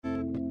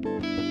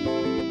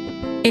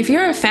If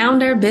you're a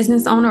founder,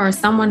 business owner, or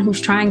someone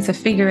who's trying to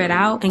figure it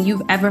out and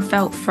you've ever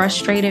felt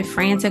frustrated,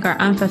 frantic, or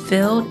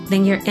unfulfilled,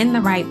 then you're in the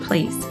right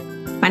place.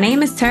 My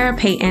name is Tara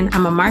Payton.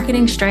 I'm a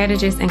marketing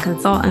strategist and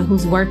consultant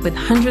who's worked with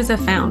hundreds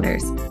of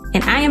founders.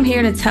 And I am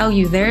here to tell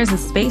you there is a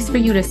space for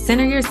you to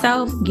center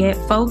yourself, get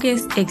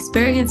focused,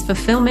 experience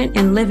fulfillment,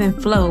 and live in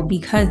flow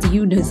because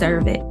you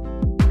deserve it.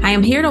 I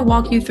am here to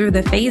walk you through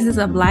the phases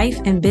of life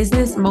and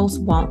business most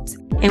won't,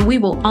 and we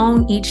will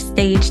own each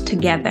stage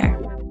together.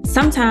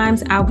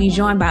 Sometimes I'll be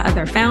joined by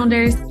other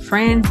founders,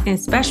 friends, and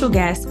special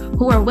guests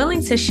who are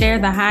willing to share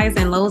the highs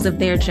and lows of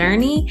their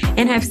journey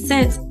and have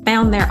since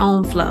found their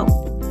own flow.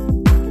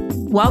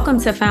 Welcome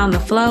to Found the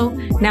Flow.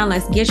 Now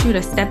let's get you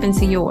to step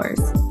into yours.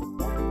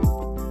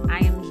 I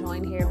am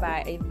joined here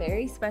by a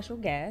very special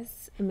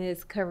guest,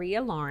 Ms.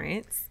 Karria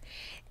Lawrence.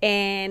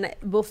 And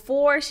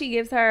before she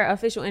gives her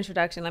official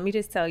introduction, let me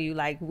just tell you,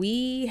 like,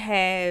 we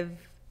have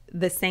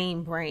the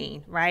same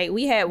brain, right?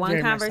 We had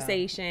one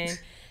conversation.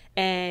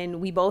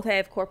 And we both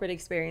have corporate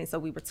experience. So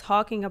we were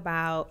talking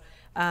about,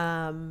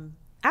 I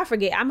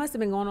forget, I must have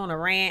been going on a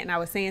rant and I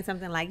was saying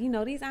something like,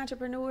 these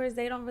entrepreneurs,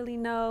 they don't really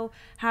know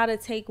how to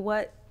take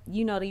what,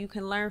 that you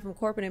can learn from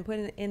corporate and put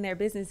in their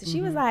business. And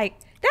she was like,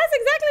 that's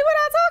exactly what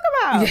I talk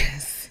about.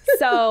 Yes.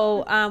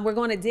 So we're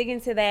going to dig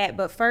into that.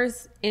 But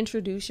first,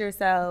 introduce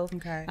yourself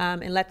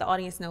and let the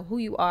audience know who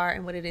you are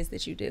and what it is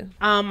that you do.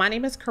 My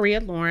name is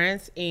Karria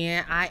Lawrence,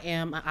 and I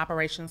am an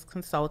operations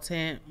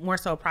consultant, more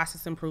so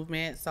process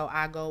improvement. So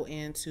I go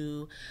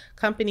into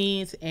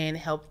companies and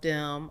help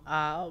them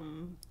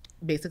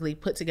basically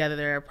put together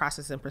their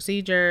process and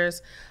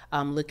procedures,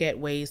 look at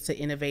ways to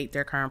innovate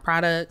their current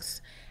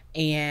products,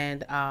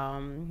 and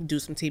do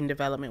some team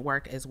development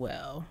work as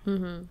well.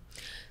 Mm-hmm.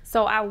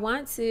 So I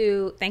want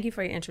to thank you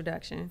for your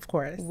introduction. Of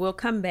course. We'll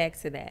come back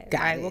to that.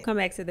 We'll come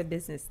back to the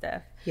business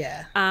stuff.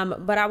 Yeah.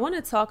 But I want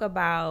to talk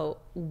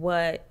about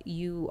what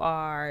you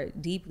are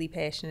deeply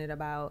passionate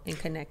about and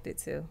connected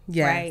to.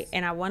 Yes. Right?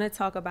 And I want to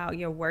talk about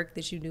your work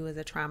that you do as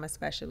a trauma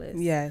specialist.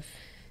 Yes.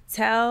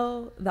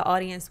 Tell the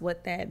audience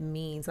what that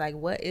means. Like,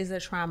 what is a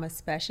trauma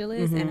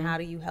specialist and how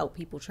do you help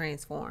people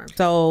transform?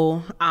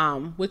 So,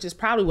 which is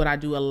probably what I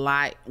do a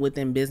lot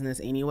within business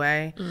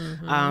anyway.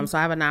 So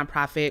I have a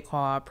nonprofit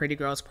called Pretty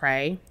Girls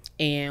Pray,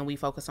 and we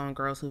focus on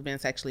girls who've been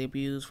sexually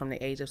abused from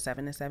the age of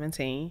 7 to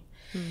 17.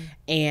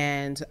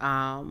 And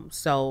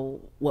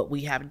so what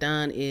we have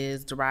done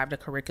is derived a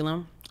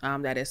curriculum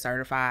that is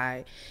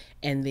certified.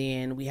 And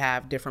then we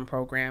have different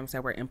programs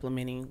that we're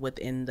implementing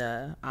within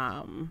the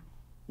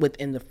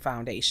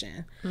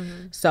foundation.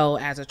 So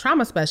as a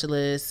trauma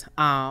specialist,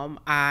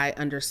 I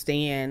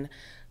understand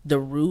the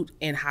root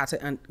and how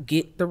to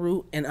get the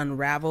root and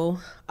unravel,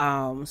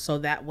 so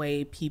that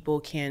way people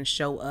can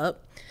show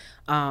up,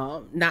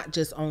 not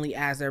just only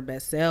as their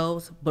best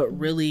selves, but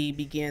really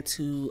begin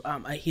to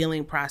a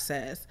healing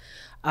process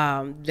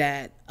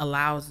that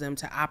allows them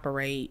to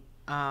operate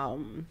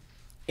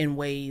in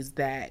ways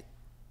that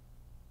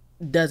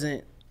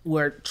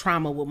where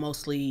trauma will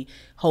mostly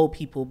hold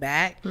people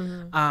back.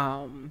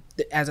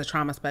 As a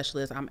trauma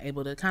specialist, I'm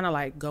able to kind of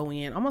like go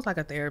in almost like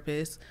a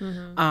therapist,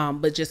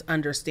 but just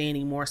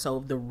understanding more so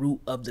of the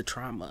root of the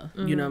trauma,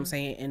 you know what I'm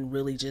saying? And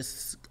really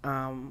just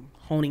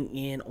honing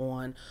in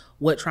on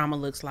what trauma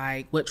looks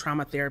like, what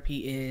trauma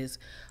therapy is,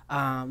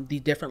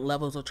 the different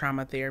levels of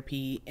trauma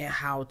therapy, and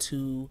how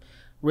to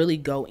really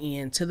go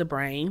into the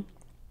brain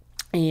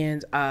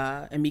and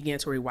begin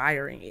to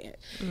rewiring it.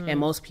 And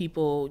most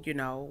people,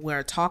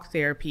 where talk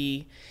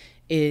therapy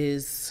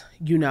is,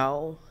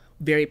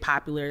 very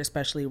popular,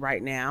 especially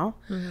right now,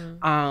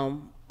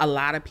 a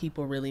lot of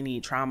people really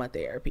need trauma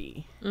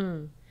therapy.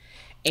 And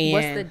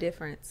what's the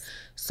difference?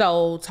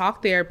 So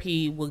talk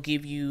therapy will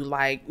give you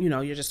like,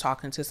 you're just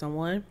talking to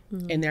someone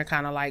and they're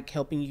kind of like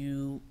helping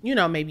you,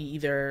 maybe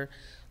either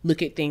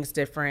look at things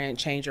different,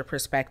 change your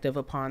perspective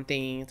upon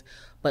things.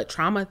 But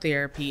trauma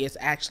therapy is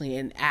actually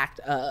an act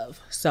of.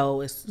 So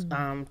it's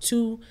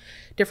two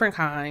different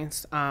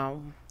kinds,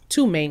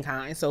 two main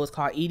kinds. So it's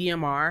called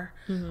EDMR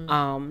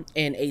and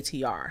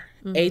ATR.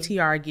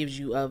 ATR gives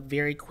you a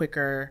very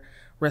quicker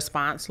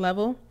response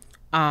level,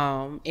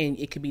 and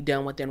it could be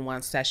done within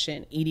one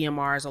session.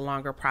 EDMR is a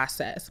longer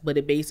process, but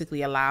it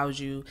basically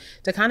allows you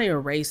to kind of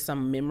erase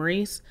some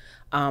memories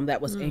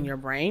that was in your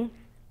brain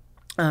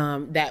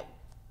that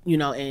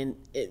and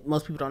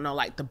most people don't know,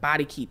 like the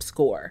body keeps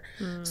score.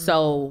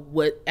 So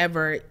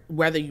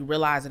whether you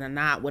realize it or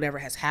not, whatever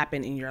has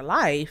happened in your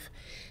life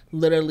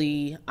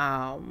literally,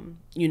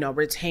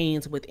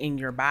 retains within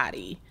your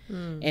body.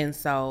 And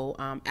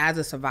so as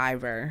a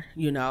survivor,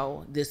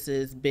 this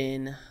has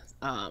been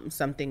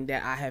something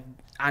that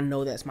I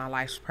know that's my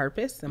life's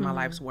purpose and my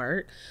life's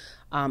work,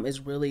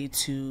 is really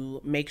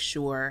to make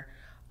sure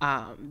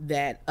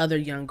that other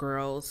young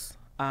girls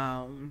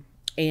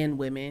and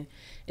women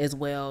as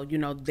well,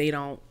 they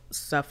don't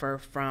suffer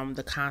from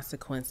the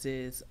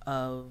consequences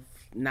of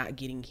not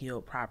getting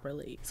healed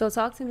properly. So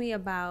talk to me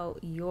about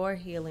your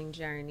healing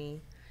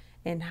journey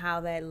and how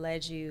that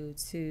led you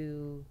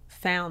to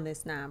found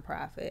this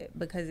nonprofit,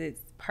 because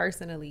it's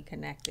personally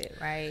connected,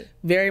 right?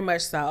 Very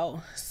much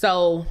so.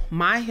 So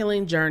my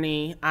healing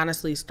journey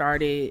honestly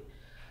started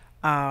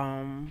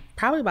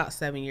probably about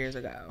 7 years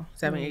ago,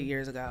 8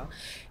 years ago.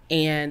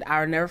 And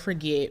I'll never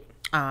forget,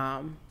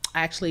 I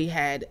actually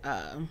had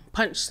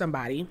punched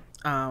somebody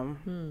that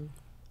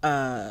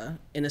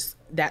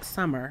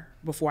summer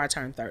before I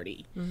turned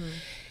 30.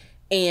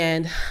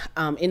 And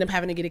ended up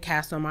having to get a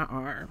cast on my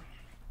arm.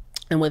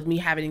 And with me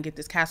having to get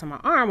this cast on my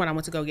arm, when I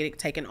went to go get it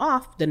taken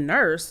off, the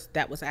nurse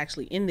that was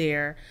actually in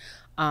there,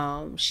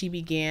 she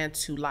began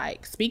to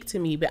like speak to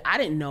me, but I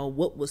didn't know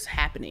what was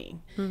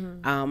happening.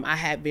 I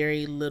had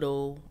very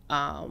little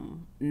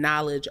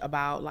knowledge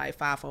about like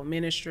fivefold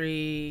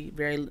ministry,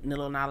 very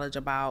little knowledge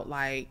about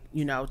like,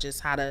 you know,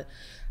 just how to,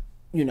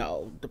 you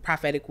know, the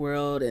prophetic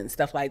world and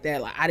stuff like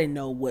that. Like I didn't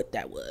know what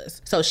that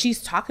was. So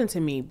she's talking to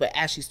me, but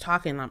as she's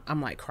talking,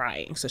 I'm like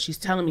crying. So she's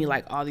telling me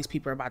like all these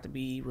people are about to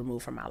be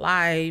removed from my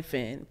life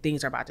and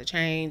things are about to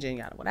change and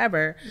yada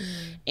whatever.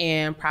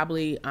 And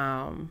probably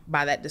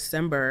by that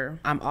December,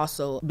 I'm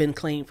also been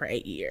clean for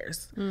 8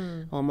 years.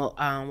 What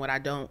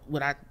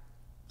I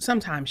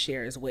sometimes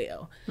share as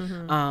well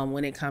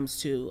when it comes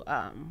to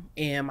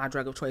and my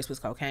drug of choice was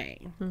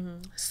cocaine.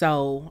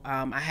 So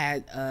I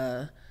had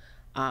a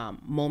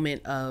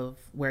moment of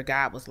where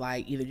God was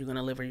like, either you're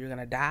gonna live or you're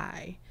gonna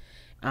die.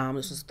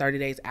 This was 30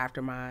 days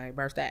after my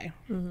birthday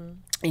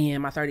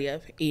and my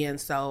 30th, and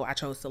so I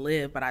chose to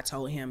live, but I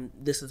told him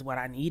this is what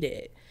I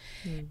needed.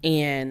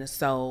 And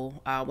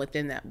so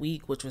within that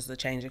week, which was the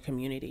change in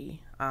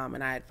community,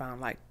 and I had found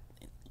like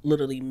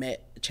literally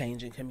met a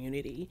change in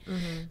community.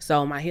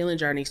 So my healing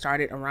journey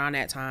started around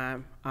that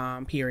time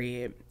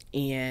period,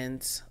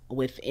 and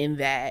within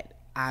that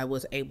I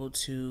was able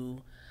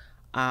to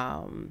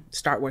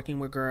start working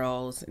with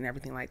girls and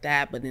everything like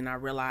that. But then I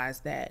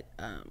realized that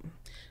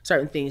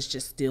certain things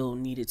just still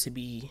needed to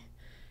be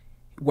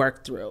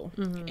worked through.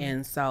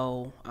 And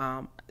so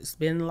it's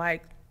been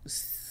like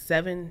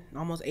 7,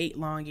 almost 8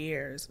 long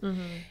years.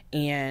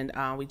 And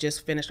we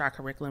just finished our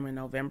curriculum in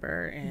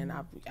November, and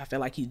I feel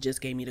like he just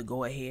gave me the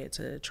go ahead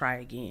to try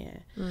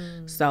again.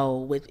 So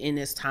within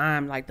this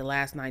time, like the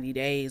last 90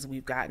 days,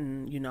 we've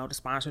gotten, you know, the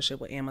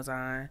sponsorship with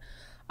Amazon.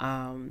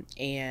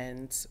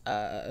 And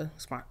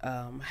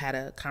had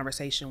a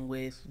conversation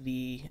with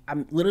I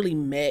literally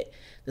met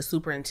the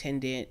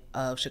superintendent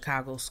of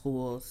Chicago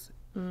schools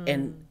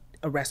in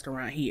a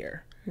restaurant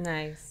here.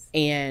 Nice.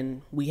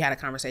 And we had a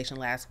conversation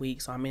last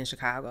week. So I'm in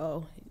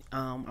Chicago.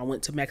 I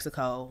went to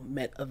Mexico,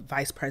 met a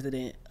vice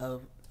principal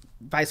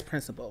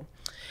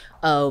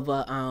of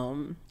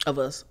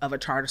a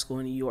charter school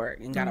in New York,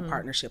 and got a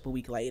partnership a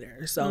week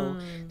later. So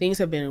things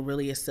have been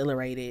really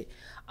accelerated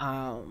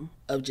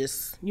of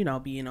just, you know,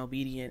 being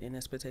obedient in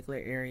this particular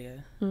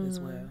area as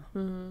well.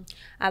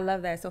 I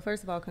love that. So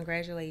first of all,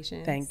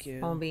 congratulations. Thank you.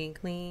 On being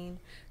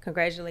clean.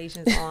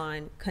 Congratulations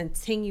on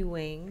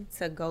continuing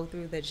to go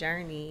through the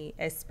journey,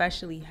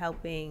 especially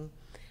helping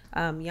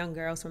young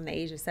girls from the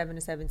age of 7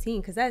 to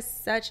 17, because that's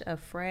such a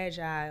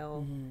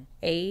fragile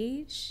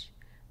age,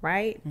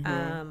 right?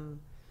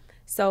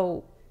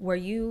 So were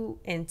you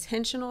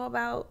intentional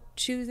about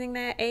choosing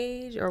that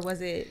age, or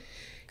was it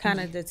kind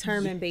of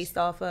determined based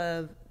off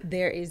of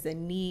there is a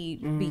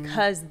need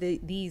because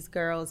these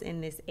girls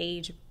in this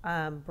age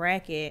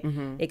bracket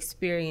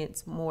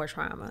experience more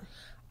trauma?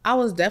 I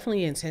was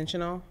definitely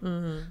intentional,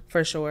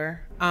 for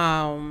sure.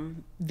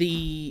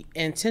 The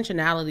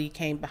intentionality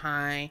came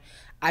behind,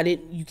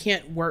 you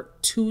can't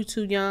work too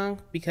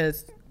young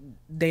because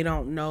they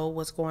don't know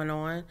what's going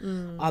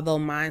on. Although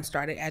mine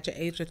started at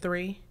the age of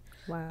 3.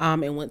 Wow.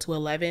 And went to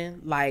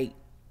 11. Like,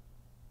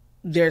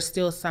 there's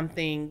still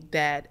something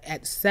that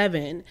at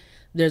 7,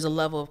 there's a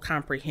level of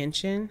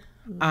comprehension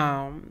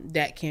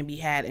that can be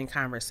had in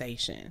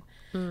conversation,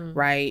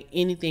 right?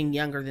 Anything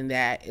younger than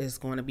that is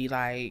going to be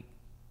like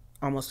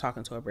almost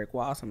talking to a brick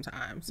wall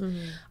sometimes.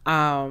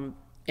 And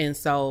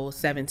so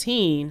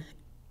 17,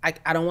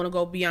 I don't want to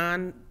go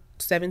beyond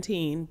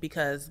 17,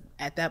 because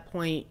at that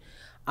point,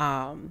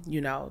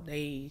 you know,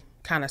 they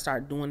kind of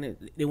start doing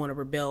it. They want to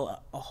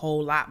rebel a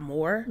whole lot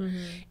more,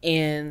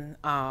 and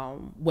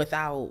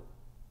without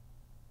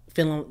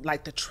feeling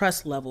like the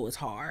trust level is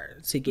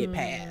hard to get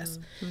past.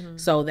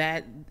 So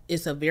that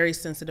it's a very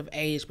sensitive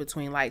age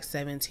between like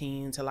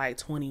 17 to like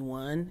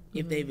 21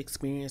 if they've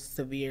experienced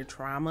severe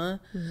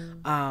trauma,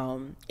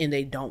 and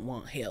they don't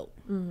want help.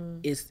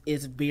 It's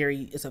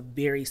a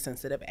very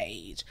sensitive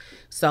age.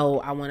 So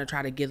I want to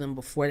try to give them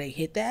before they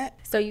hit that.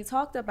 So you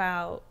talked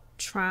about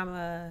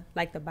trauma,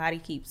 like the body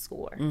keeps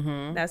score.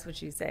 That's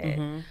what you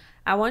said.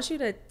 I want you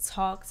to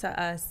talk to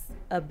us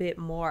a bit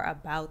more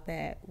about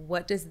that.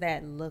 What does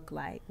that look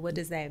like? What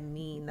does that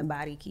mean, the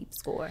body keeps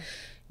score?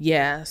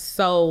 Yeah,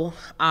 so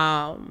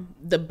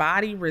the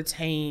body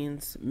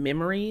retains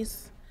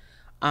memories,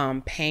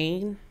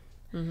 pain,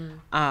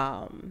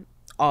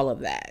 all of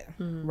that,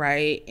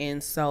 right?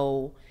 And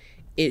so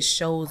it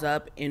shows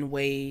up in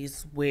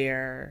ways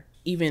where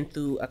even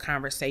through a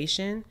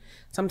conversation,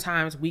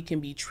 sometimes we can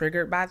be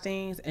triggered by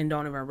things and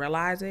don't even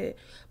realize it.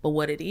 But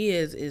what it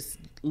is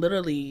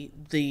literally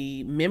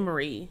the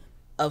memory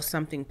of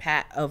something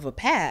of a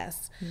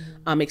past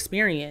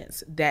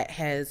experience that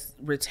has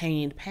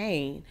retained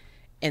pain,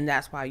 and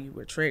that's why you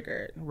were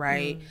triggered,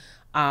 right?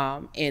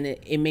 And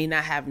it may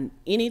not have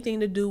anything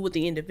to do with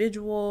the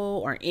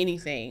individual or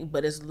anything,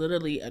 but it's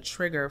literally a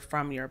trigger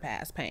from your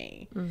past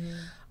pain,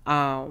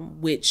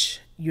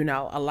 which, you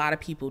know, a lot of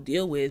people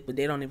deal with, but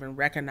they don't even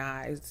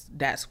recognize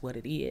that's what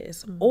it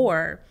is.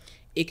 Or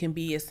it can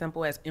be as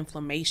simple as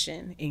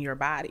inflammation in your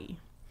body,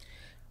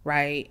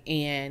 right?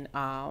 And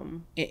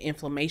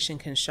inflammation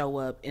can show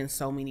up in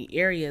so many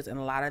areas, and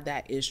a lot of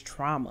that is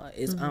trauma,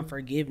 is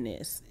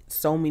unforgiveness,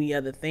 so many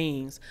other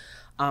things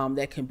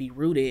that can be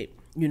rooted,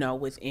 you know,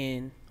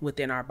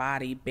 within our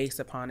body based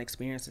upon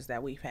experiences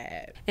that we've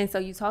had. And so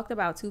you talked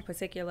about two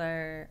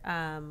particular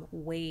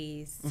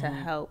ways to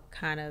help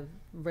kind of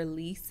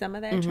release some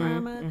of that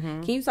trauma.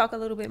 Can you talk a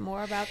little bit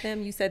more about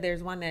them? You said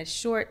there's one that's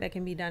short that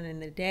can be done in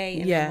the day,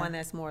 and then one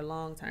that's more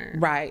long term.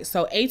 Right.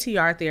 So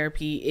ATR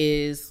therapy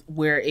is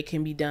where it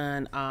can be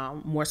done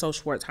more so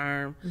short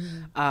term,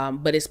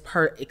 but it's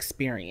per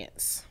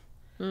experience.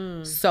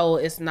 So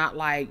it's not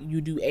like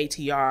you do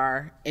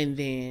ATR and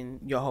then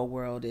your whole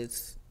world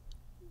is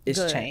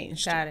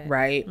changed. Got it.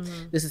 Right?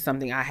 This is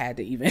something I had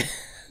to even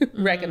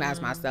recognize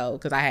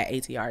myself, because I had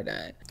ATR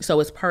done. So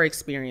it's per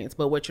experience,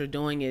 but what you're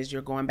doing is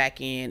you're going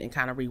back in and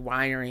kind of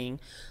rewiring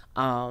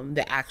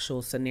the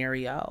actual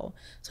scenario,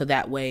 so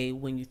that way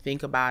when you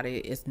think about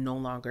it, it's no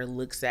longer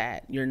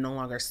you're no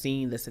longer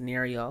seeing the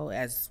scenario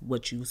as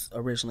what you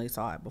originally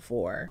saw it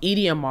before.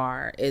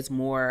 EDMR is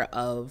more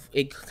of,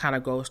 it kind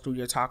of goes through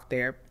your talk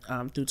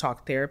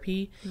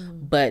therapy,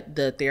 but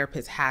the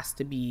therapist has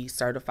to be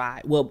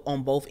certified. Well,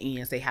 on both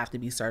ends, they have to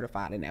be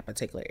certified in that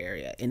particular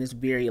area, and it's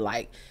very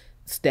like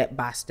step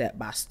by step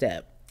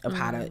of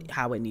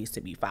how it needs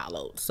to be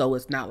followed. So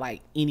it's not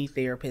like any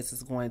therapist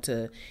is going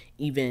to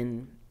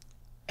even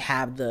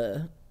have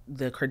the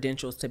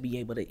credentials to be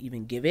able to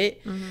even give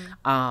it.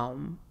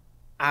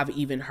 I've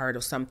even heard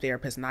of some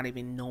therapists not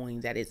even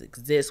knowing that it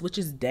exists, which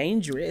is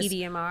dangerous.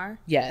 EDMR?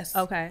 Yes.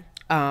 Okay.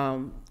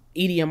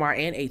 EDMR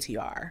and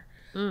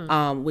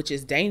ATR, which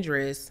is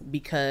dangerous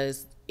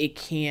because it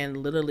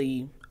can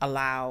literally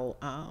allow,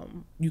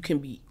 you can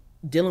be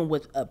dealing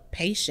with a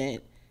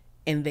patient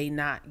and they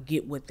not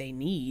get what they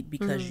need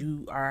because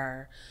you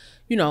are,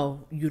 you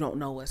know, you don't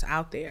know what's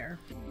out there.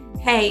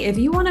 Hey, if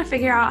you want to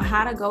figure out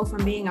how to go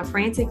from being a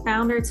frantic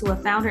founder to a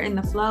founder in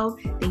the flow,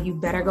 then you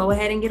better go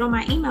ahead and get on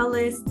my email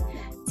list.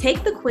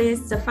 Take the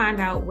quiz to find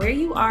out where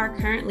you are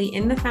currently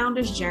in the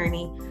founder's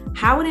journey,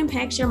 how it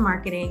impacts your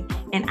marketing,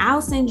 and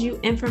I'll send you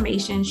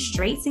information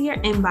straight to your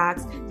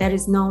inbox that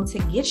is known to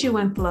get you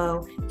in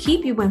flow,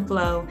 keep you in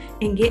flow,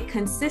 and get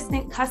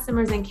consistent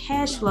customers and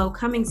cash flow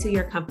coming to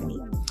your company.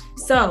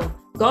 So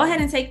go ahead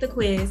and take the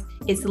quiz.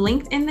 It's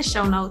linked in the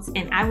show notes,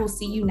 and I will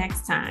see you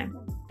next time.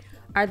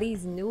 Are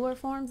these newer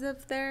forms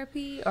of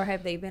therapy, or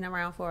have they been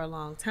around for a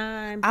long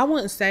time? I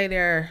wouldn't say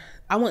they're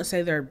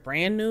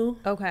brand new.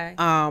 Okay.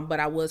 But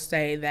I would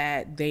say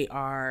that they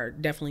are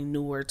definitely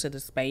newer to the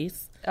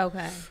space.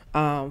 Okay.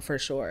 For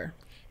sure.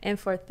 And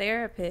for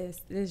therapists,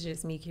 this is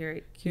just me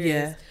curious.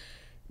 Yeah.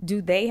 Do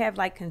they have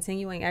like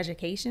continuing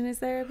education as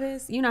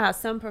therapists? You know how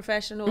some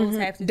professionals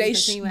have to do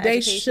continuing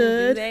education.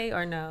 Should. Do they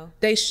or no?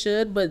 They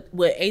should, but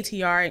with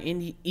ATR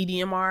and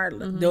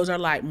EDMR, those are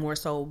like more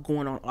so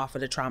going on off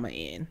of the trauma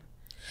end.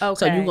 Okay.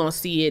 So you're going to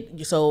see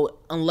it. So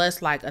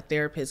unless like a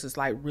therapist is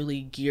like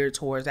really geared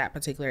towards that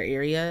particular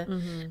area,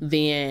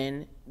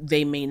 then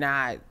they may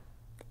not,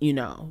 you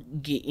know,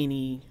 get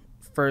any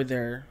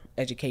further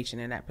education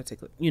in that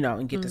particular, you know,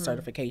 and get the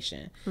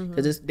certification,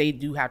 because they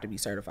do have to be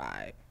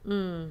certified.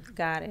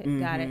 Got it.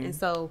 And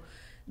so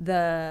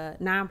the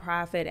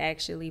nonprofit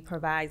actually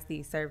provides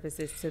these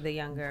services to the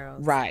young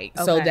girls. Right.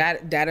 Okay. So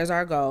that is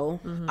our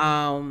goal.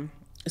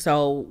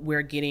 So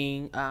we're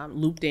getting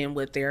looped in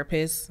with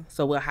therapists.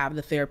 So we'll have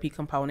the therapy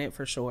component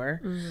for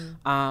sure.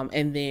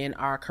 And then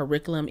our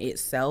curriculum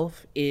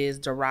itself is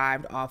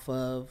derived off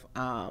of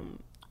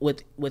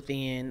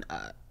within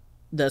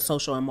the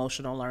social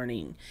emotional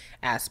learning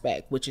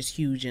aspect, which is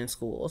huge in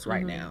schools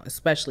right now,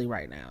 especially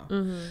right now.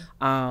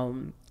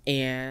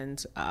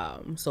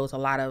 So it's a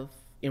lot of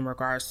in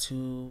regards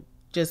to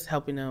just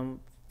helping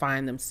them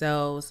find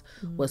themselves,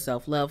 what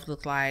self-love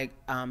looks like,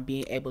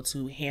 being able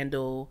to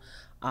handle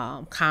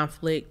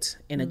conflict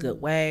in a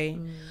good way,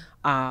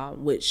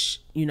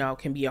 which, you know,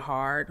 can be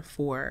hard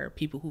for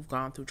people who've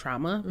gone through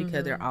trauma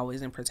because they're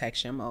always in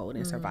protection mode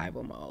and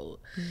survival mode.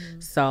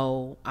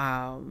 So,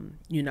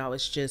 you know,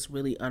 it's just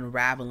really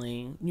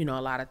unraveling, you know,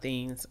 a lot of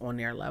things on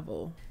their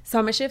level. So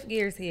I'm gonna shift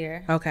gears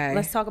here. Okay.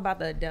 Let's talk about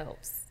the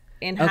adults.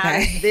 And how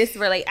does this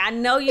relate? I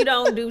know you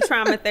don't do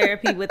trauma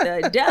therapy with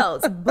the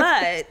adults,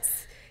 but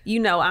you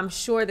know, I'm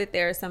sure that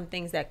there are some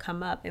things that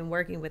come up in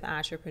working with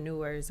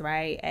entrepreneurs,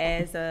 right?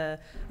 As a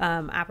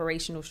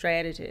operational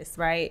strategist,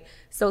 right?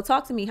 So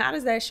talk to me, how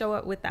does that show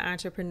up with the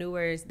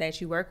entrepreneurs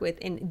that you work with?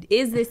 And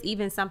is this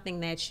even something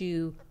that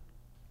you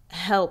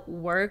help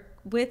work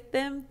with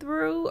them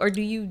through, or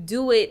do you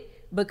do it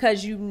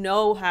because you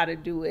know how to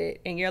do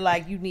it and you're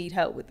like, you need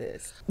help with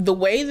this? The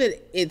way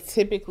that it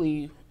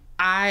typically,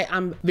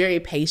 I'm very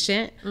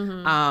patient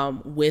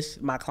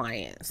with my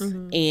clients.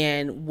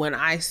 And when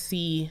I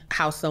see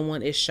how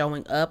someone is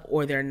showing up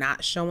or they're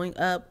not showing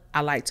up,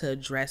 I like to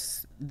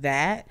address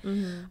that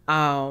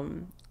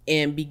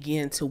and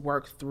begin to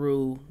work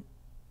through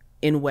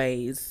in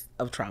ways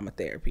of trauma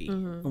therapy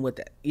and with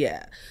that.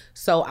 Yeah.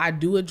 So I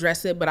do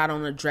address it, but I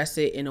don't address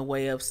it in a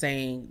way of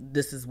saying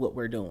this is what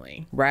we're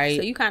doing. Right.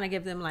 So you kind of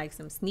give them like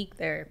some sneak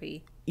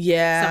therapy.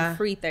 Yeah. Some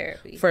free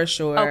therapy. For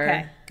sure.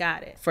 Okay.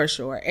 Got it. For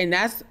sure. And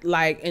that's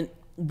like, and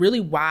really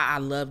why I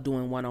love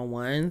doing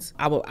one-on-ones.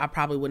 I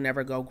probably would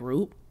never go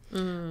group.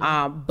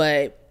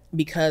 But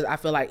because I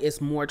feel like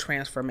it's more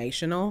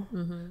transformational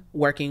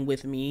working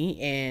with me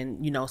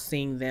and, you know,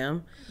 seeing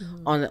them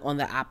on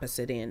the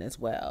opposite end as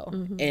well.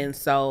 And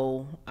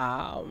so,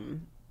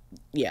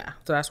 yeah,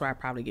 so that's where I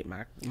probably get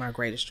my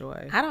greatest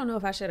joy. I don't know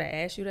if I should have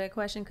asked you that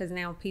question, because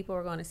now people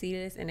are going to see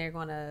this and they're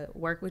going to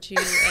work with you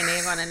and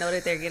they're going to know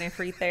that they're getting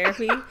free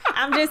therapy.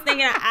 I'm just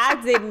thinking,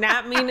 I did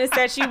not mean to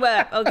set you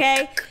up,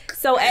 okay?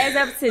 So as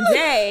of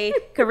today,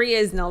 Karria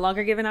is no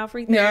longer giving out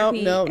free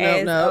therapy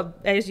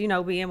as you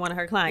know, being one of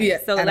her clients. Yeah,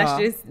 so let's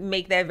just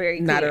make that very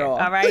clear. Not at all.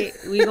 All right?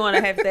 We're going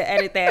to have to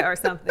edit that or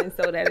something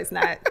so that it's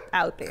not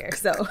out there.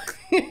 So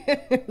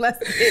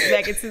let's get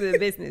back into the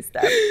business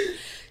stuff.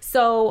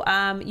 So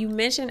you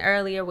mentioned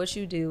earlier what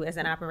you do as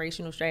an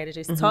operational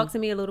strategist. Talk to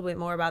me a little bit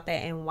more about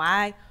that, and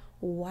why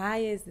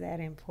is that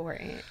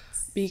important?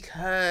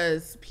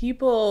 Because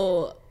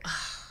people,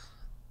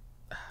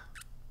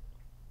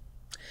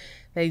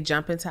 they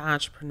jump into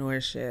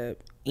entrepreneurship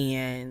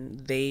and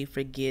they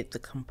forget the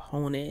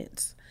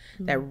components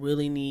that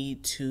really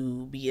need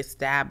to be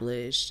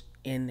established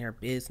in their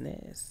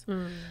business.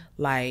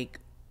 Like,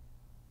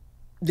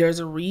 there's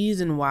a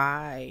reason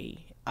why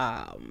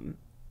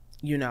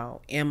you know,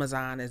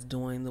 Amazon is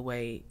doing the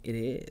way it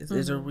is.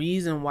 There's a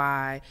reason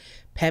why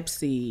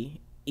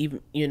Pepsi,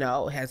 even, you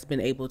know,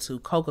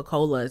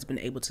 Coca-Cola has been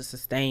able to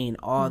sustain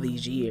all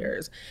these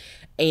years.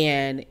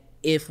 And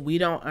if we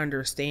don't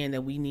understand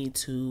that we need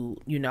to,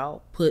 you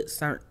know, put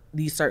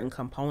these certain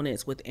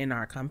components within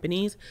our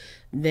companies,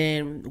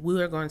 then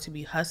we are going to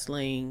be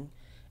hustling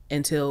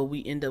until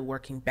we end up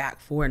working back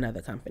for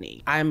another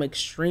company. I'm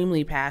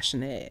extremely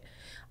passionate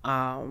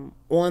on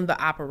the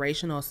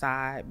operational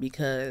side,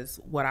 because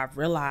what I've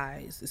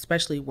realized,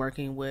 especially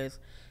working with,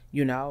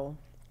 you know,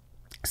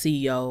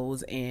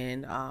 CEOs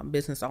and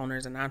business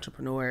owners and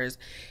entrepreneurs,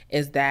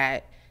 is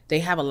that they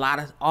have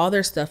all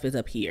their stuff is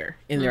up here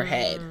in their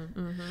head.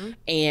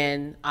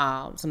 And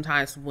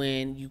sometimes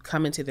when you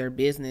come into their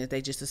business,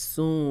 they just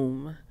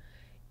assume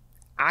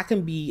I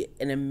can be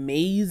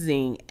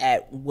amazing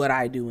at what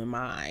I do in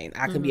mine.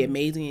 I can be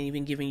amazing at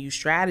even giving you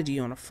strategy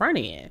on the front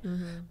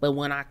end. But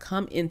when I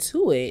come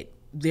into it,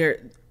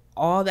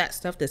 all that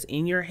stuff that's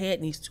in your head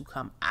needs to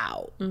come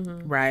out,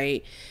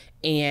 right?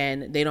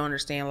 And they don't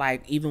understand,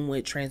 like, even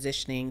with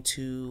transitioning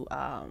to,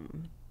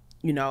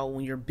 you know,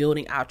 when you're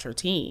building out your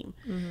team,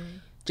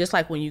 just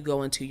like when you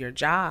go into your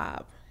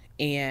job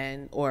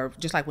or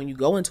just like when you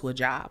go into a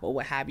job or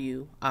what have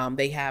you,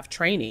 they have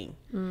training.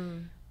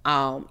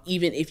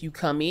 Even if you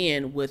come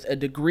in with a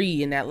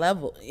degree in that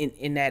level,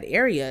 in that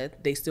area,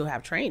 they still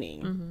have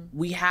training.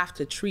 We have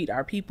to treat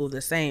our people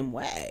the same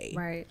way.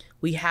 Right.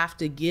 We have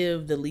to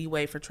give the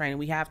leeway for training.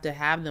 We have to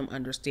have them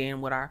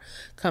understand what our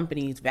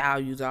company's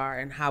values are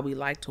and how we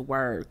like to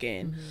work,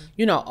 and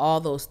you know, all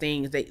those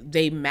things.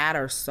 They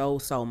matter so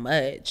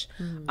much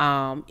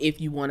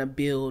if you want to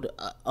build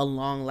a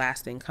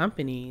long-lasting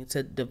company,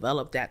 to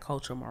develop that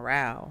cultural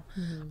morale.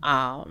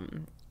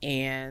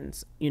 And,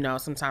 you know,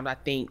 sometimes I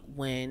think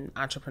when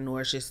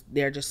entrepreneurs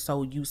they're just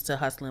so used to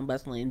hustling,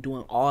 bustling, and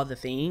doing all the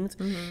things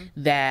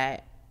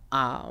that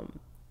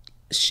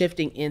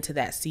shifting into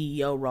that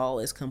CEO role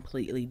is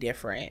completely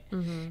different.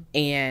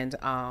 And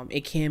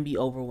it can be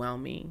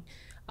overwhelming.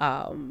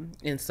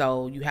 And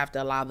so you have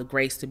to allow the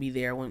grace to be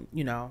there when,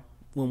 you know,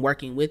 when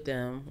working with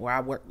them, or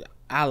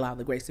I allow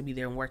the grace to be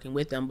there when working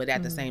with them. But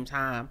at the same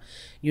time,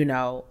 you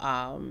know,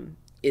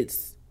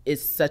 it's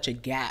such a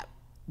gap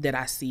that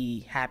I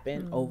see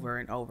happen over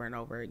and over and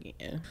over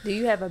again. Do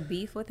you have a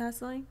beef with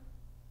hustling?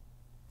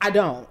 I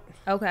don't.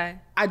 Okay.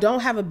 I don't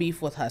have a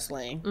beef with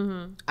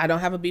hustling. I don't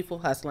have a beef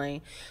with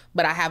hustling,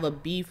 but I have a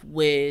beef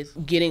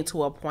with getting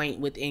to a point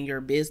within your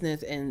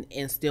business and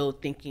still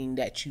thinking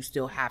that you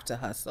still have to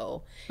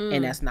hustle,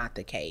 and that's not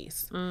the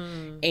case.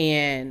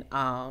 And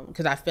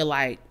because I feel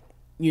like,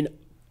 you know,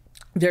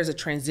 there's a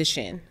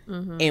transition,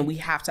 and we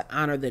have to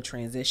honor the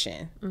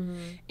transition.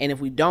 And if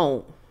we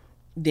don't,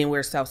 then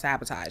we're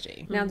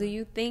self-sabotaging. Now, do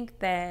you think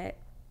that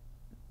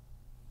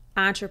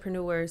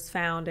entrepreneurs,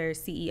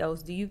 founders,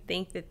 CEOs, do you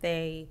think that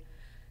they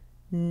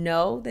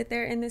know that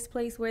they're in this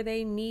place where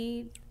they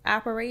need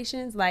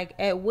operations? Like,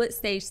 at what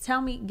stage?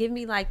 Give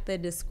me like the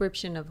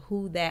description of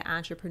who that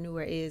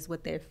entrepreneur is,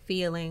 what they're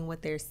feeling,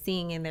 what they're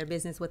seeing in their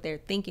business, what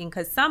they're thinking.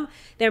 Because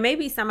there may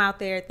be some out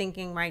there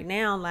thinking right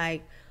now,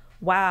 like,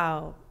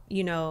 wow,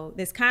 you know,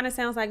 this kind of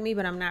sounds like me,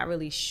 but I'm not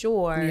really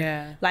sure.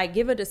 Yeah. Like,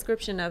 give a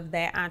description of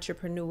that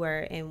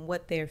entrepreneur and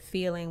what they're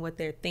feeling, what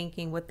they're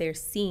thinking, what they're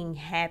seeing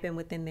happen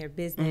within their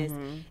business,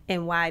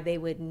 and why they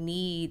would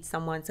need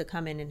someone to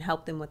come in and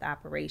help them with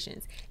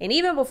operations. And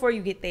even before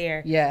you get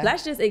there,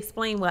 let's just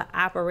explain what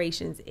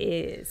operations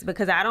is,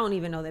 because I don't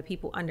even know that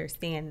people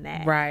understand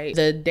that. Right.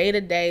 The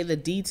day-to-day, the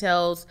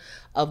details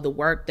of the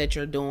work that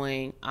you're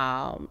doing,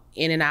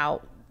 in and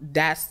out,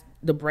 that's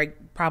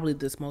probably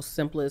the most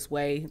simplest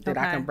way that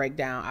I can break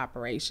down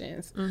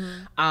operations.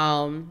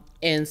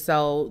 And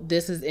so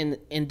this is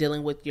in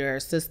dealing with your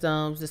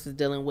systems. This is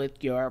dealing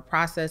with your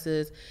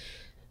processes.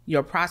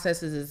 Your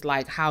processes is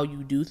like how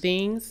you do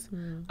things.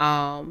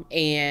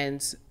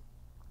 And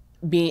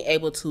being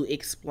able to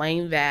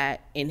explain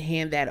that and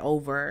hand that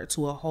over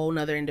to a whole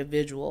nother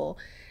individual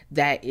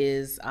that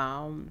is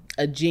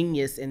a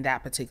genius in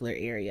that particular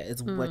area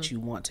is what you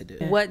want to do.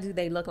 What do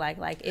they look like?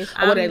 Like, if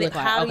what do they look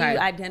like? How do you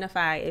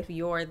identify if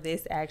you're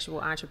this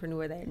actual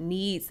entrepreneur that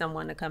needs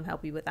someone to come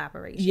help you with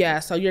operations? Yeah,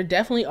 so you're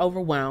definitely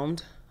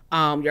overwhelmed.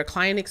 Your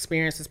client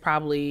experience is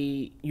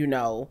probably, you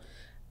know,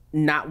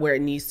 not where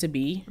it needs to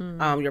be.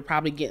 You're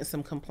probably getting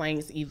some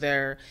complaints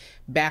either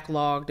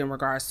backlogged in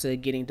regards to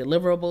getting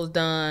deliverables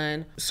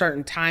done.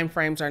 Certain time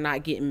frames are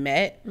not getting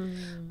met.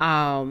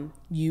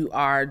 You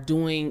are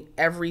doing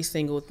every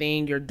single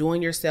thing. You're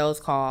doing your sales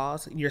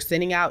calls. You're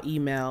sending out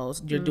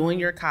emails. You're doing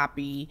your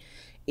copy.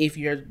 If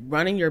you're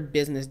running your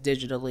business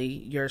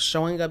digitally, you're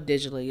showing up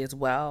digitally as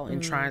well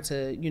and trying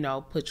to, you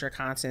know, put your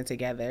content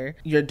together.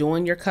 You're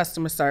doing your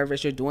customer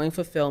service. You're doing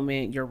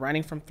fulfillment. You're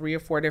running from 3 or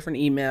 4 different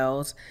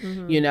emails.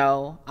 You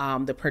know,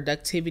 the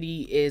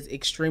productivity is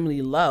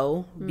extremely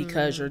low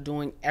because you're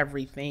doing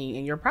everything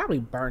and you're probably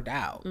burned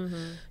out.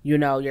 You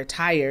know, you're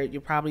tired.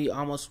 You're probably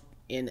almost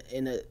in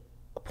a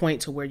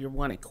point to where you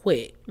want to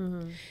quit.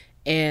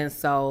 And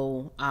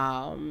so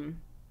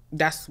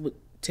that's what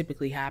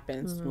typically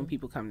happens when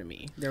people come to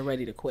me. They're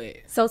ready to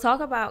quit. So talk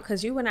about,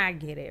 because you and I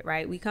get it,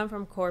 right? We come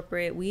from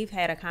corporate. We've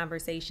had a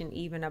conversation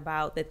even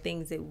about the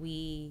things that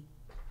we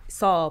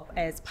saw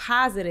as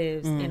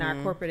positives in our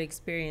corporate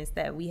experience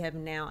that we have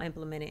now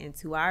implemented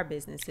into our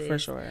businesses. For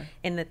sure.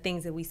 And the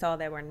things that we saw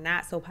that were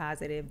not so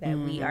positive that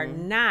we are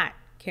not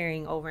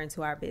carrying over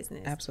into our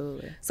business.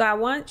 Absolutely. So I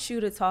want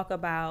you to talk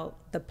about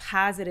the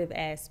positive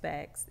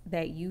aspects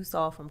that you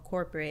saw from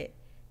corporate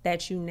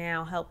that you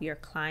now help your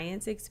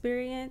clients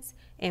experience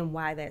and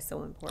why that's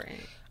so important.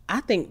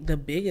 I think the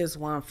biggest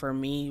one for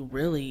me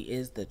really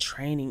is the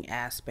training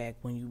aspect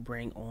when you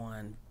bring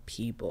on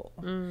people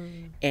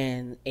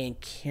and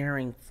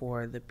caring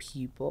for the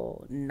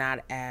people, not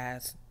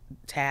as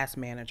task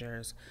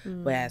managers,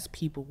 but as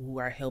people who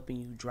are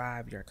helping you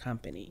drive your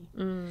company.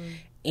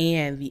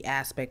 And the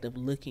aspect of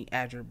looking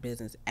at your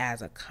business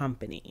as a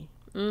company,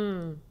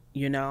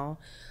 you know?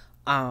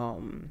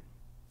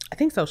 I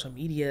think social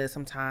media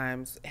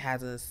sometimes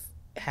has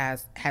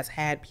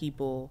had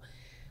people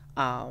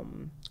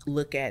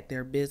look at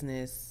their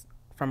business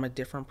from a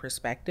different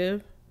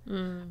perspective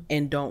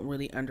and don't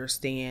really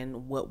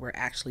understand what we're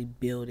actually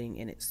building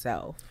in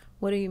itself.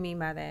 What do you mean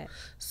by that?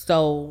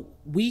 So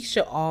we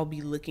should all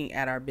be looking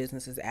at our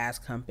businesses as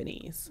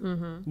companies,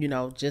 you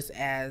know, just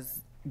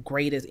as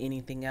great as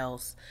anything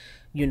else,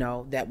 you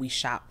know, that we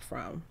shop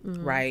from,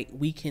 right?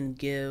 We can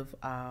give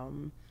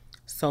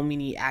so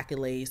many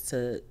accolades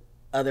to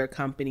other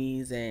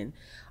companies and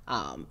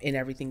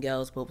everything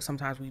else, but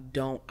sometimes we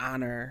don't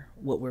honor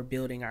what we're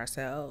building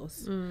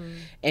ourselves.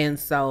 And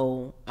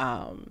so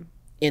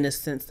in a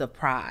sense of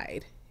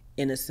pride,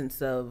 in a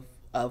sense of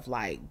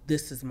like,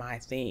 this is my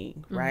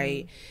thing,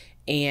 right?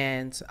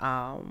 And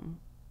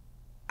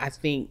I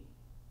think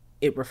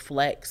it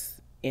reflects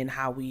in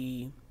how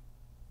we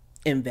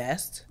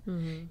invest.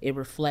 It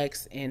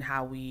reflects in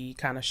how we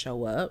kind of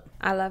show up.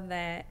 I love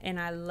that. And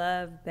I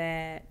love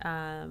that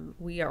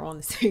we are on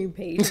the same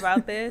page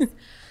about this.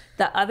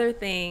 The other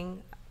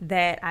thing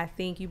that I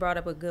think you brought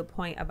up a good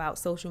point about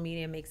social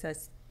media makes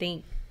us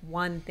think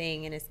one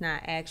thing and it's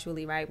not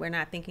actually right. We're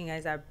not thinking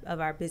of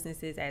our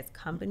businesses as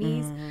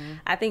companies.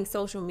 I think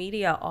social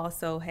media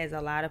also has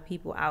a lot of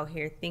people out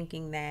here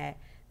thinking that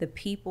the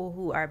people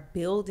who are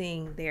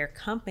building their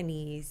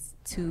companies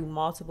to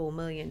multiple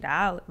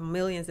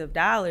millions of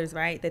dollars,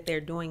 right, that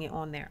they're doing it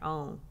on their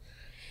own.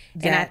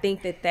 And I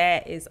think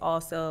that is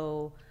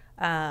also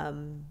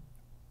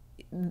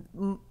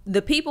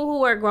the people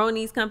who are growing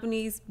these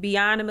companies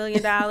beyond $1 million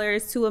to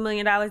 $1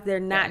 million, they're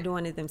not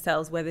doing it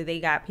themselves. Whether they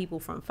got people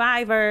from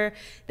Fiverr,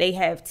 they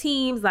have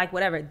teams, like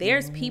whatever.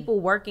 There's people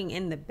working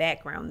in the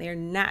background. They're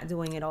not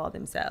doing it all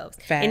themselves.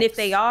 Facts. And if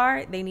they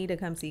are, they need to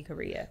come see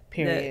Karria.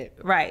 Period.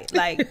 Right.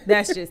 Like,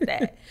 that's just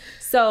that.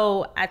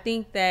 So I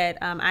think that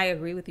I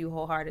agree with you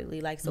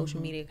wholeheartedly. Like,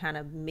 social media kind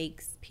of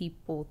makes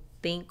people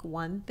think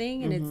one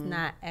thing and it's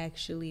not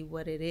actually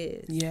what it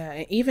is. Yeah,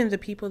 and even the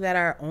people that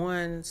are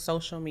on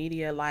social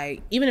media,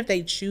 like, even if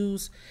they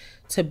choose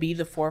to be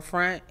the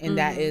forefront, and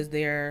that's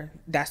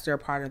their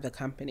part of the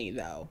company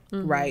though,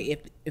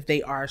 right? If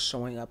they are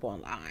showing up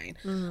online.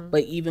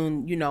 But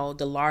even, you know,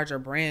 the larger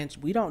branch,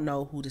 we don't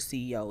know who the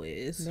CEO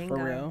is. Bingo.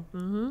 For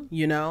real,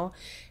 you know?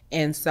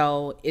 And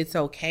so it's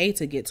okay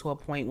to get to a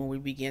point when we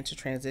begin to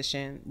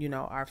transition, you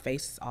know, our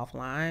faces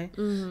offline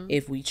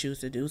if we choose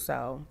to do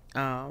so.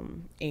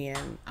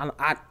 And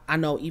I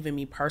know even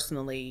me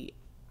personally,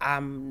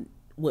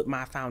 with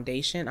my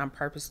foundation, I'm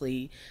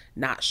purposely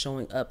not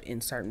showing up in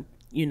certain,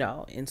 you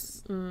know,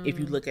 if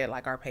you look at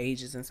like our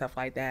pages and stuff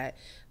like that,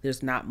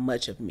 there's not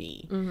much of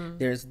me.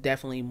 There's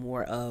definitely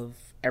more of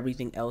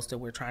everything else that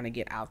we're trying to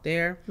get out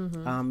there,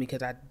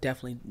 because I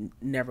definitely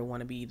never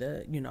want to be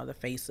the, you know, the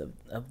face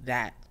of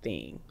that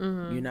thing,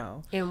 you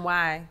know. And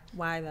why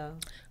though?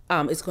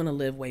 It's going to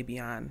live way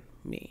beyond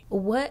me.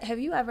 What have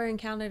you ever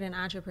encountered an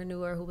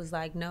entrepreneur who was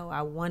like, no,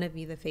 I want to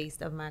be the face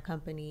of my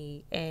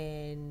company,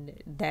 and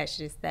that's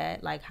just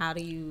that? Like, how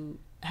do you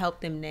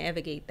help them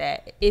navigate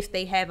that if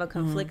they have a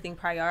conflicting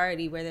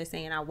priority where they're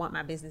saying, I want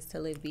my business to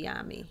live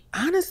beyond me?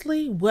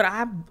 Honestly, what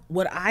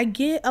I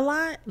get a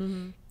lot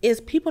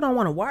is people don't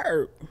want to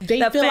work.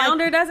 The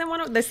founder doesn't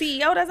want to, the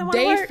CEO doesn't want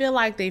to work. They feel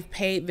like they've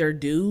paid their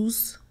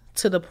dues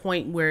to the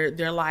point where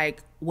they're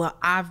like, well,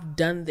 I've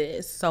done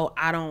this, so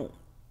I don't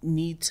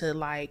need to,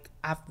 like,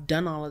 I've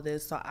done all of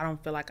this, so I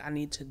don't feel like I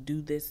need to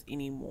do this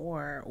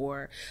anymore,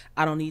 or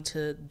I don't need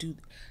to do.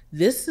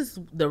 This is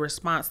the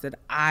response that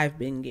I've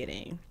been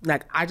getting.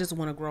 Like, I just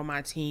want to grow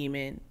my team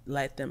and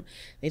let them.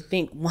 They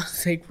think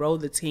once they grow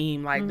the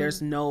team, like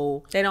there's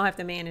no. They don't have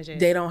to manage it.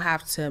 They don't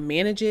have to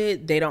manage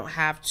it. They don't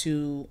have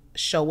to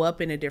show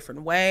up in a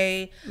different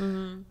way.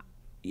 Y'all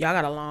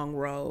got a long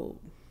road.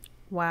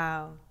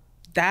 Wow.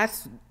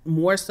 That's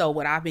more so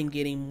what I've been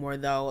getting more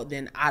though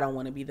than I don't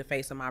want to be the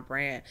face of my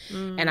brand.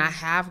 And I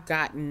have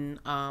gotten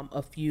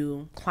a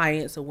few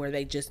clients of where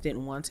they just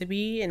didn't want to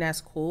be, and that's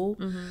cool.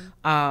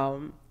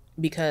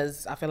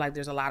 Because I feel like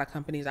there's a lot of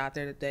companies out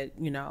there that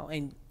you know,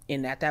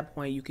 and at that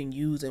point you can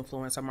use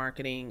influencer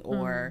marketing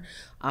or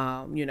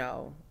you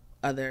know,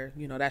 other,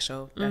 you know, that's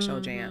your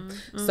jam.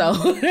 So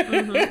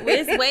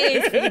it's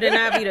ways for you to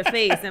not be the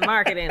face in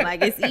marketing.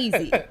 Like, it's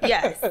easy.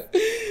 Yes.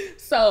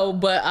 So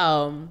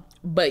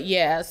but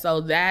yeah,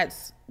 so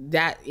that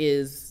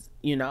is,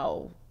 you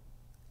know,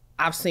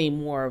 I've seen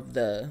more of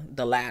the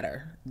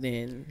latter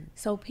than.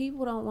 So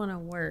people don't want to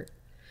work.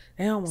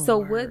 They don't want to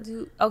work.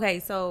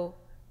 So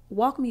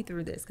walk me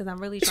through this, because I'm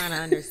really trying to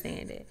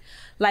understand it.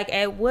 Like,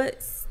 at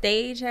what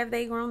stage have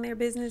they grown their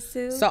business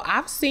to? So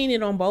I've seen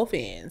it on both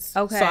ends.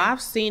 Okay. So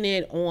I've seen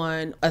it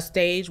on a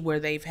stage where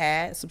they've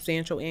had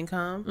substantial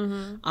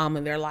income,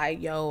 and they're like,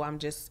 yo,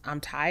 I'm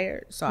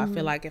tired. So I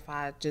feel like if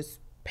I just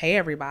pay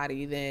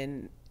everybody,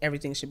 then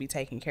everything should be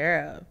taken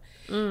care of.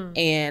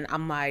 And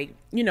I'm like,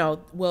 you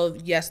know, well,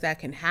 yes, that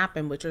can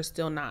happen, but you're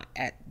still not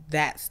at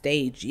that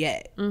stage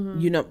yet.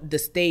 You know, the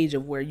stage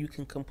of where you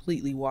can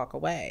completely walk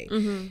away.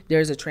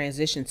 There's a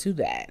transition to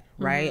that,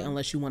 right?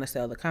 Unless you want to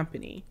sell the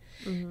company.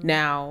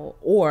 Now,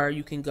 or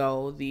you can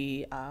go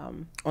the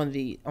on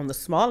the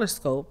smaller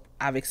scope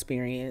I've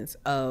experienced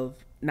of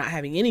not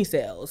having any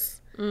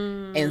sales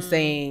and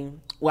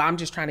saying, well, I'm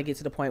just trying to get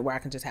to the point where I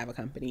can just have a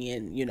company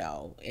and, you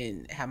know,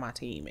 and have my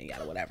team and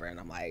yada whatever. And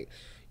I'm like,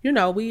 you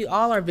know, we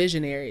all are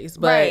visionaries,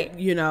 but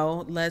you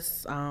know,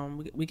 let's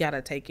we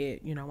gotta take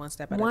it, you know, one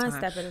step at a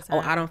time. Oh,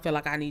 I don't feel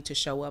like I need to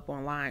show up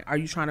online. Are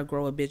you trying to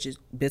grow a business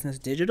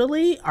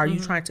digitally? Are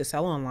you trying to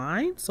sell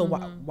online? So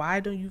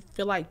why don't you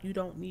feel like you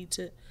don't need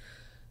to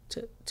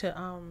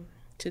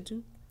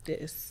do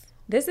this?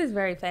 This is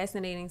very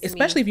fascinating to me.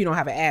 Especially if you don't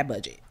have an ad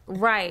budget.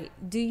 Right.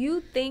 Do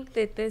you think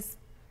that this,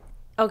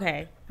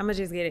 okay, I'm gonna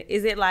just get it.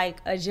 Is it like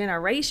a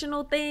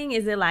generational thing?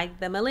 Is it like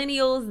the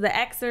millennials, the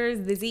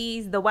Xers, the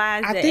Zs, the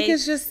Ys, I think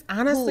it's just,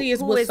 honestly,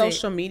 it's what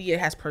social media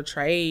has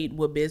portrayed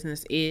what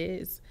business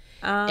is.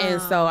 And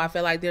so I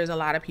feel like there's a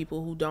lot of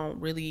people who don't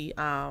really,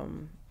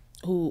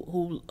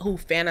 who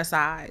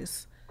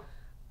fantasize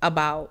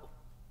about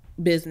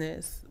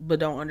business, but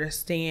don't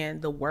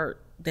understand the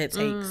work that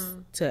takes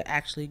to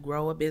actually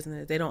grow a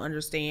business. They don't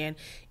understand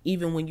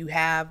even when you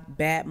have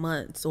bad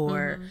months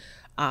or,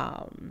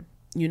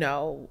 you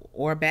know,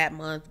 or a bad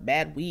month,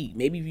 bad week,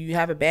 maybe if you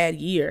have a bad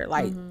year,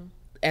 like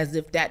as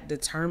if that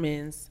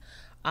determines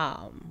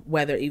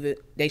whether either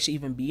they should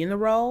even be in the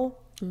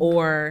role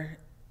or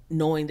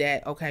knowing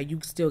that, okay, you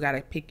still got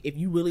to pick, if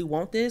you really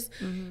want this,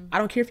 I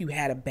don't care if you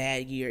had a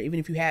bad year, even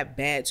if you had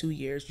bad 2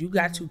 years, you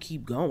got to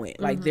keep going.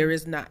 Like there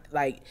is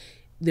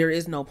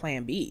no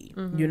plan B,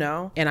 you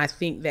know? And I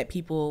think that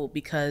people,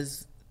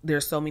 because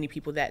there's so many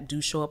people that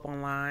do show up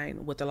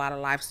online with a lot of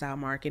lifestyle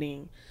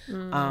marketing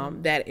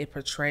that it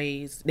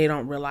portrays, they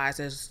don't realize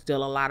there's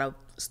still a lot of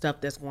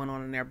stuff that's going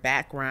on in their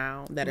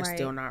background that is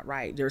still not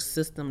right. Their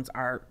systems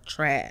are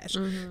trash.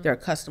 Their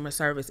customer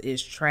service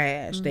is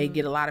trash. They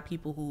get a lot of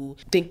people who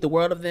think the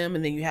world of them,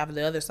 and then you have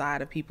the other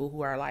side of people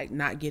who are like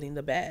not getting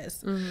the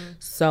best.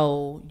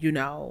 So, you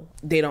know,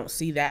 they don't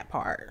see that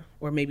part,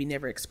 or maybe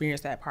never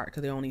experience that part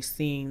because they're only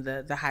seeing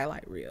the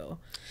highlight reel.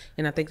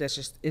 And I think that's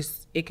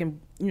just, it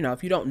can, you know,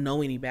 if you don't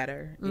know any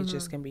better, it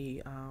just can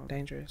be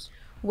dangerous.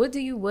 What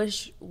do you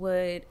wish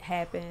would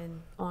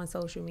happen on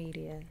social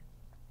media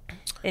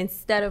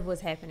instead of what's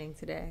happening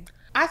today?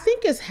 I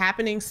think it's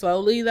happening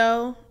slowly,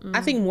 though.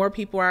 I think more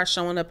people are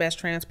showing up as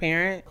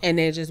transparent, and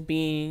they're just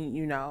being,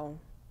 you know,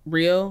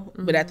 real.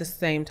 But at the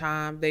same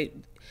time,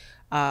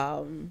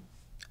 I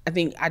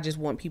think I just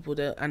want people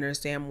to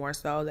understand more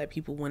so that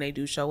people, when they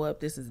do show up,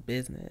 this is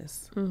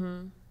business.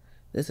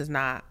 This is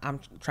not, I'm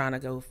trying to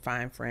go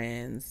find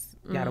friends,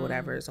 yada,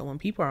 whatever. So when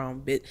people are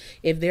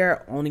if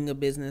they're owning a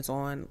business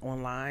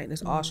online,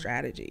 it's all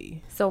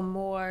strategy. So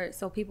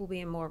people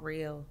being more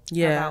real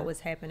about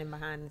what's happening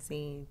behind the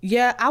scenes.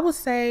 Yeah, I would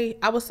say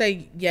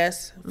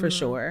yes, for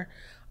sure.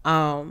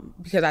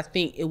 Because I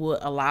think it will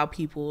allow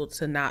people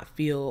to not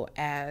feel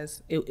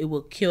as, it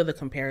will kill the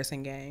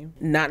comparison game.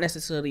 Not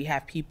necessarily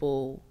have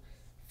people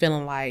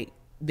feeling like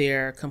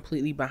they're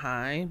completely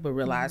behind, but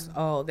realize,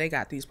 oh, they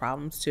got these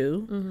problems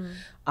too.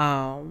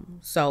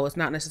 So it's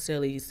not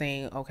necessarily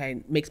saying,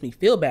 okay, makes me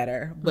feel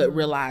better, but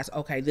realize,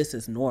 okay, this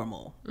is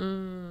normal.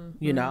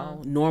 You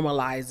know,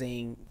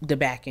 normalizing the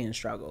back end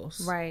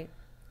struggles. Right.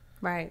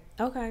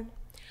 Okay.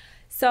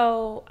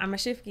 So I'm gonna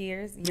shift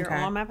gears. You're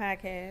on my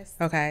podcast.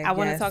 Okay. I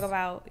want to talk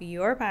about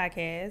your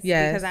podcast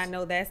because I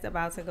know that's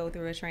about to go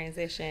through a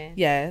transition.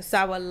 Yes. So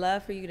I would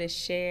love for you to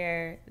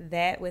share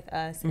that with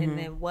us, and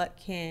then what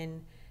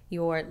can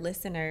your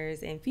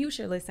listeners and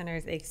future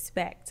listeners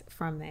expect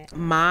from that?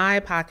 My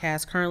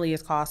podcast currently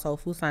is called Soul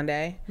Food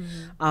Sunday.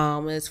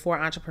 It's for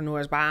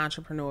entrepreneurs by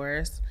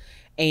entrepreneurs,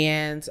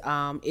 and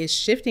it's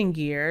shifting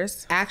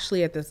gears.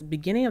 Actually, at the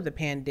beginning of the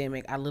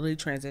pandemic, I literally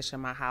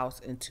transitioned my house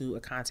into a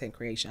content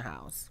creation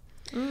house.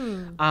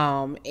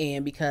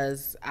 And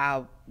because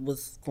I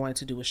was going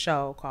to do a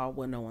show called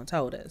What No One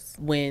Told Us.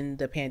 When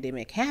the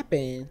pandemic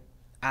happened,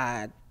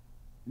 I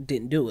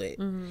didn't do it.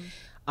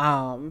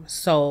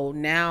 So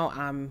now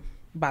I'm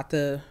about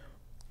to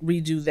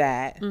redo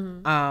that,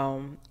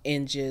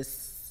 and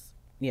just,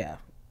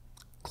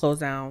 close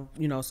down,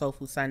 you know, Soul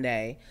Food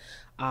Sunday,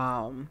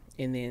 and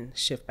then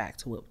shift back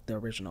to what the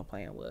original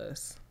plan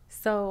was.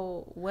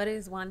 So what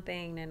is one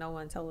thing that no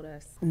one told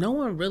us? No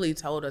one really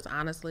told us,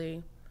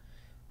 honestly,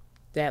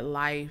 that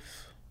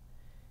life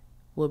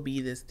would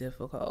be this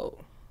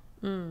difficult,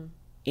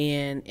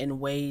 in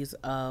ways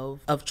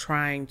of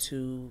trying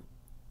to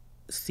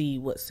see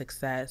what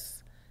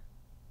success,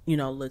 you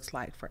know, looks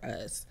like for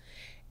us.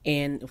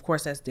 And of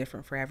course that's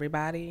different for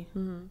everybody,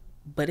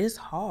 but it's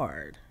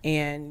hard,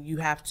 and you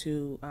have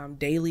to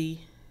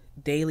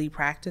daily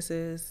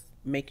practices,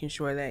 making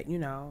sure that, you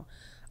know,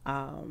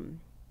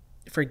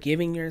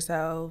 forgiving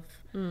yourself,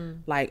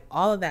 like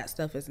all of that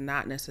stuff is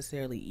not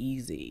necessarily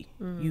easy.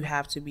 You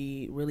have to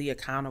be really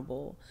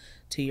accountable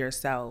to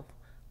yourself,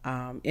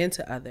 and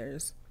to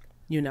others,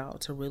 you know,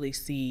 to really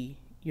see,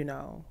 you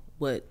know,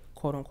 what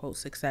quote unquote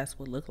success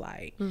would look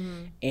like.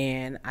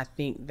 And I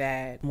think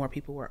that more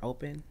people were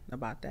open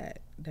about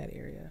that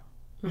area.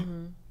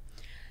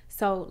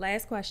 So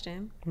last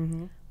question.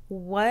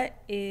 What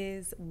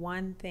is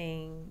one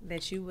thing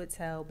that you would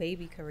tell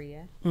baby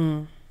Karria,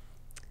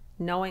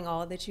 knowing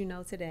all that you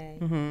know today,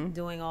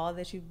 doing all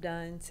that you've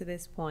done to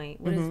this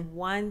point? What is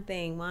one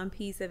thing, one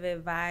piece of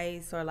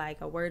advice, or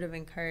like a word of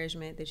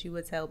encouragement that you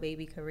would tell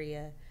baby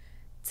Karria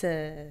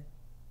to,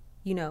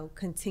 you know,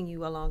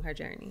 continue along her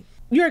journey?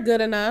 You're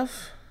good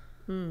enough.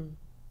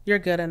 You're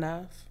good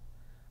enough.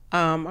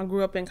 I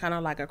grew up in kind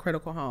of like a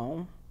critical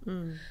home.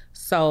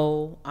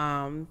 So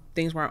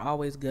things weren't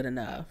always good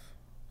enough.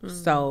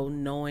 So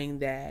knowing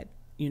that,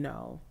 you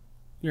know,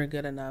 you're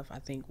good enough, I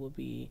think will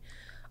be,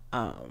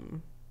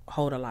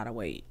 hold a lot of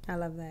weight. I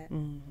love that.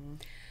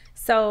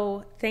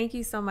 So thank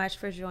you so much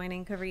for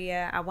joining,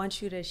 Karria. I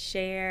want you to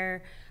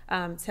share,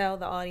 tell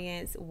the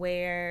audience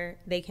where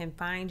they can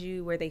find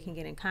you, where they can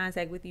get in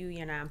contact with you,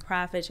 your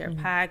nonprofit, your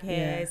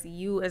podcast,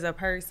 you as a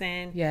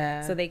person,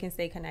 so they can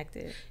stay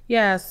connected.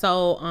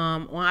 So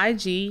on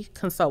IG,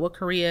 Consult with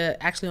Karria.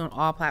 Actually on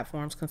all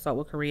platforms, Consult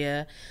with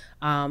Karria.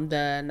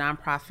 The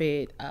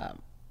nonprofit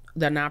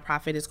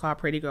is called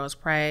Pretty Girls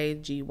Pray,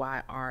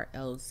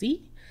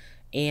 GYRLZ.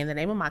 And the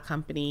name of my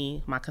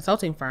company, my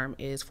consulting firm,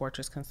 is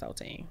Fortress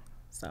Consulting.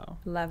 So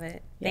love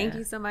it. Thank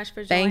you so much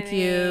for joining. Thank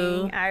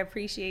you. I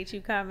appreciate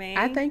you coming.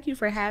 I thank you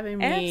for having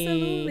me.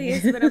 Absolutely.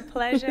 It's been a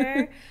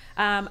pleasure.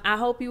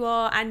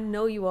 I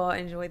know you all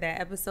enjoyed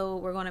that episode.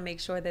 We're going to make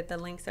sure that the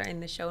links are in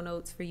the show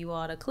notes for you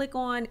all to click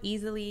on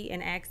easily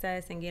and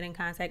access and get in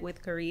contact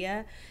with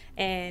Karria.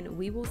 And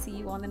we will see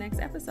you on the next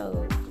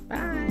episode.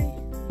 Bye.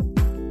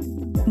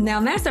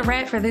 Now that's a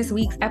wrap for this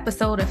week's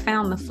episode of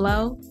Found the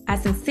Flow. I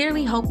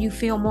sincerely hope you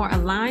feel more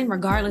aligned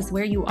regardless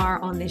where you are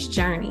on this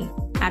journey.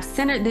 I've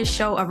centered this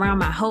show around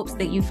my hopes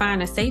that you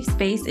find a safe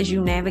space as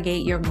you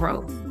navigate your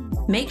growth.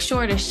 Make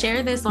sure to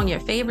share this on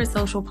your favorite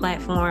social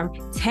platform,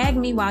 tag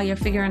me while you're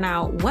figuring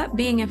out what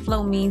being in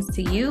flow means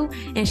to you,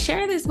 and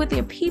share this with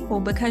your people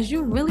because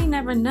you really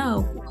never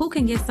know who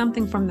can get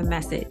something from the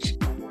message.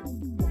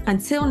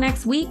 Until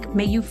next week,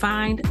 may you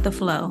find the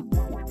flow.